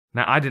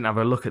Now, I didn't have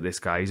a look at this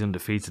guy. He's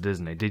undefeated,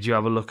 isn't he? Did you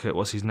have a look at,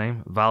 what's his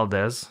name?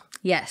 Valdez?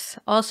 Yes.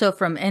 Also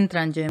from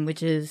Entran Gym,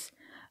 which is...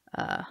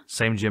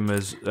 same gym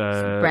as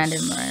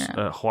Brandon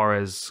Moreno.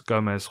 Juarez,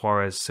 Gomez,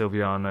 Juarez,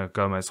 Silviana,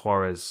 Gomez,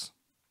 Juarez,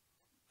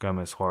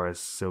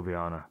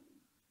 Silviana.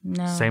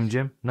 No. Same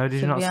gym? No,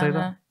 did you not say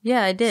that?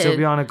 Yeah, I did.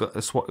 Silviana,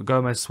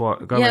 Gomez,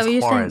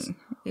 Juarez.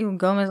 Saying,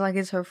 Gomez like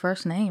it's her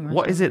first name.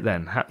 What is it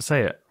then?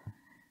 Say it.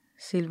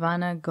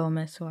 Silvana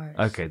Gomez Juarez.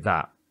 Okay,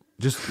 that.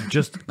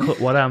 Just cut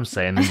what I'm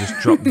saying and just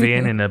drop V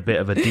in a bit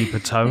of a deeper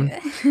tone.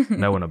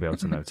 No one will be able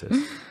to notice.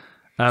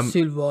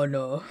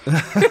 Silvana.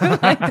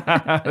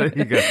 There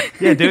you go.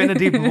 Yeah, do it in a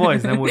deeper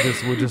voice, then we'll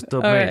just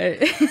dub All me.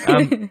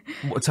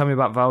 right. Tell me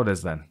about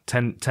Valdez then.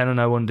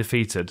 10-0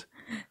 undefeated.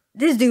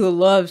 This dude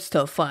loves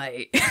to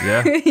fight.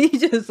 Yeah. He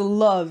just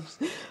loves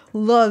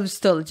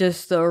to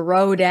just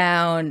row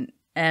down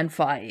and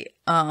fight.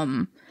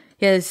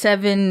 He has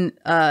 7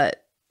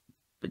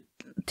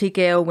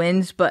 TKO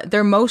wins, but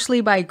they're mostly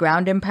by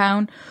ground and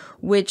pound,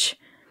 which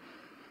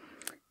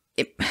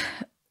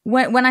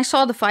when I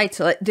saw the fights,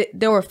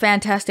 there were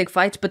fantastic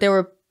fights, but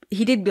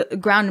he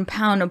did ground and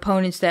pound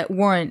opponents that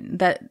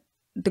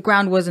the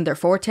ground wasn't their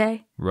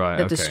forte. Right.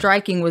 That the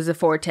striking was the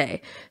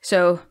forte.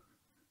 So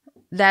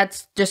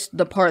that's just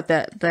the part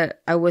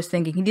that I was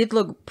thinking. He did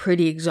look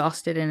pretty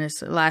exhausted in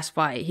his last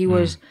fight. He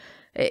was.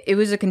 It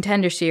was a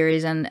contender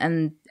series,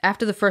 and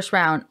after the first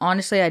round,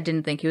 honestly, I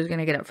didn't think he was going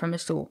to get up from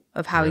his stool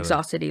of how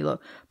exhausted he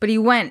looked. But he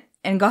went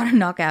and got a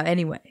knockout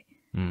anyway.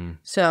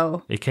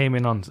 So he came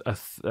in on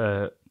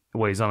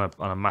he's on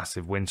a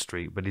massive win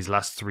streak, but his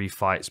last 3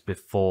 fights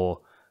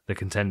before the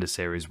contender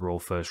series were all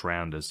first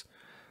rounders.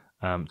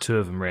 2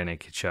 of them rear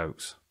naked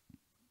chokes,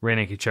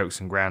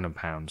 and ground and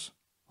pounds.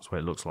 That's what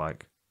it looks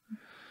like.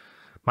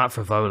 Matt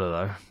Frevola,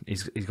 though,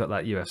 he's got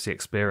that UFC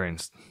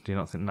experience. Do you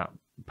not think that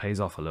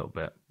pays off a little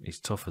bit? He's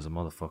tough as a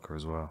motherfucker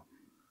as well.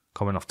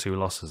 Coming off 2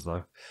 losses,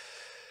 though.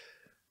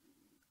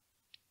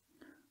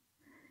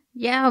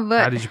 Yeah,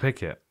 but... How did you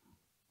pick it?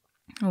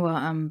 Well,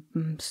 I'm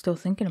still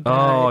thinking about it.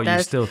 Oh,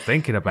 you're still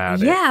thinking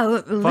about it? Yeah,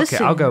 listen. Fuck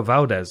it, I'll go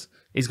Valdez.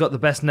 He's got the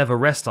best never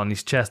rest on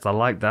his chest. I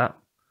like that.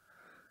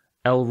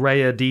 El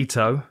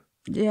Reyadito.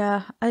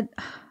 Yeah,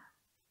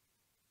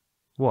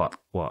 What?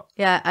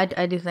 Yeah,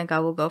 I do think I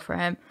will go for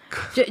him.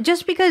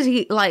 Just because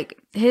he,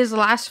 his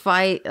last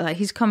fight,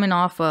 he's coming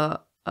off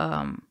a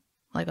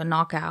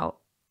knockout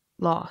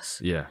loss.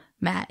 Yeah.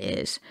 Matt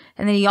is.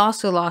 And then he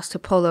also lost to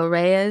Polo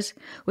Reyes,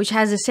 which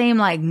has the same,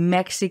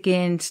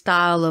 Mexican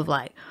style of,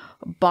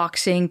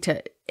 boxing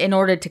in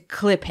order to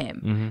clip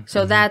him.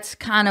 So that's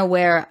kind of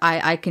where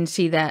I can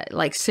see that,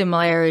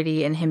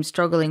 similarity in him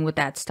struggling with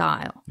that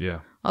style. Yeah.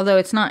 Although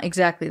it's not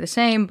exactly the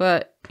same,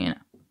 but,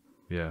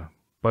 Yeah.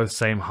 Both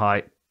same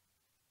height.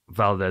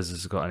 Valdez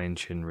has got an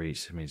inch in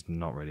reach. I mean, it's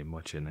not really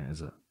much in it,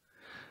 is it?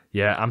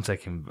 Yeah, I'm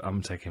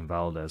taking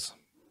Valdez.